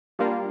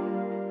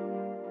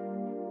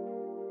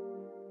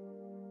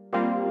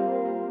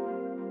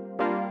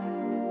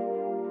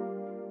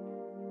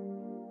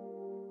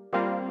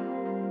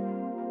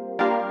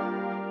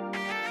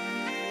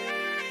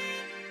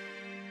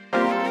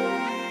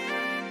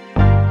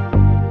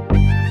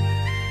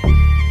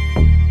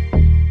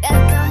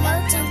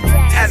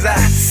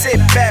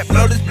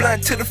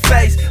blunt to the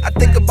face. I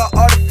think about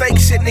all the fake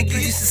shit niggas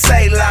used to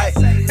say, like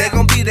they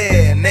gon' be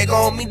there and they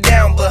gon' hold me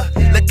down. But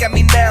look at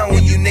me now,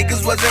 when you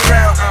niggas wasn't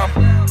around,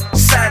 I'm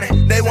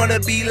shining, they wanna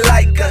be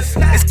like us.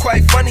 It's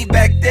quite funny,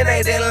 back then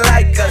they didn't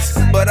like us,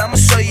 but I'ma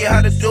show you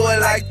how to do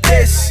it like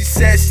this. She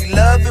said she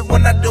love it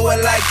when I do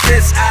it like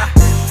this. I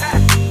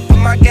put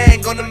my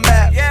gang on the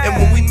map, and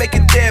when we make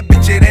it there,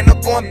 bitch, it ain't no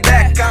going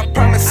back. I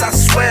promise, I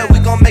swear, we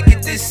gon' make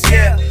it this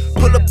year.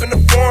 Pull up in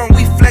the forum,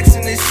 we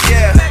flexin' this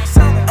year.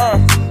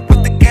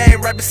 With the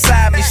gang right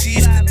beside me. She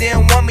used to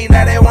didn't want me,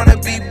 now they wanna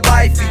be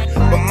wifey.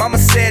 But mama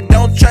said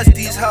don't trust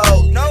these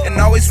hoes, and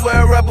always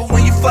wear rubber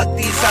when you fuck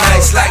these hoes.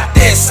 Nights like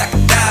this, I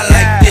could die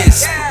like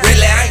this.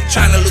 Really, I ain't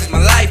tryna lose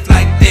my life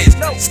like this.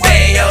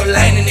 Stay in your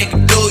lane and nigga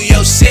do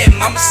your shit.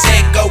 Mama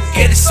said go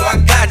get it, so I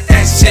got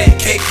that shit.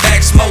 Kick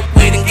back, smoke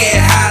weed and get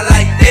high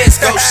like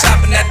this. Go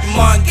shopping at the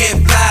mall and get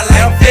fly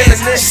like this.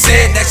 She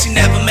said that she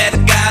never met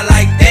a guy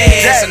like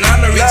this, and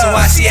I'm the reason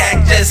why she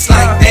act just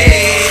like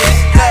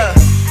this.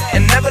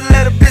 And never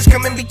let a bitch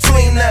come in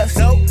between us.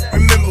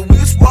 Remember, we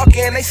was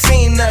walking, they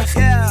seen us,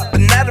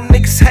 but now them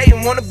niggas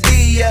hatin', wanna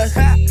be us.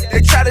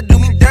 They try to do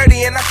me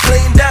dirty and I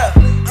cleaned up,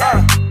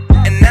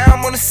 and now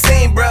I'm on the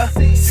scene, bruh.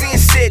 Seeing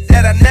shit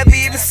that I never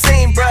even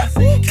seen, bruh.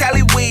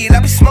 Cali weed, I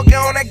be smoking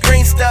on that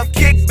green stuff.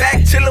 Kick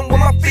back, chillin' with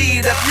my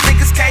feet up. You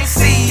niggas can't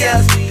see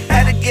us.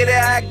 Had to get it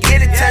how I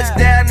get it.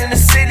 Touchdown in the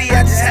city,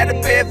 I just had to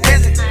pay a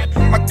visit.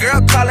 My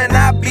girl callin',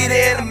 I'll be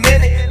there in a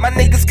minute. My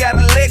niggas got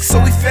a lick, so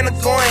we finna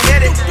go and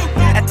hit it.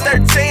 At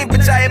 13,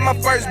 bitch, I hit my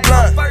first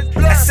blunt.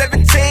 At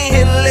 17,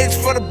 hit licks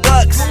for the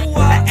bucks.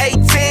 At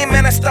 18,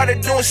 man, I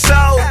started doing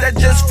shows. That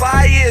just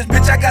 5 years,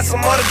 bitch, I got some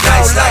more to go.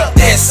 Nights like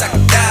this, I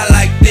could die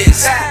like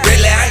this.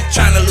 Really, I ain't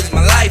tryna lose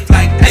my life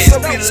like this.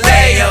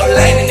 Stay in your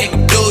lane and nigga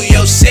do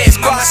your shit.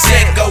 Mama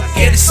said go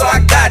get it, so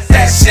I got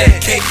that shit.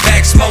 Kick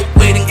back, smoke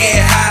weed and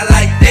get high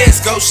like this.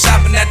 Go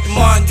shopping at the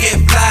mall and get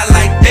fly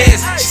like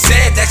this. She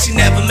said that she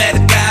never met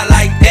a guy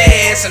like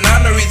this, and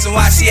I'm the reason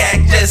why she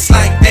act just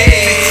like this.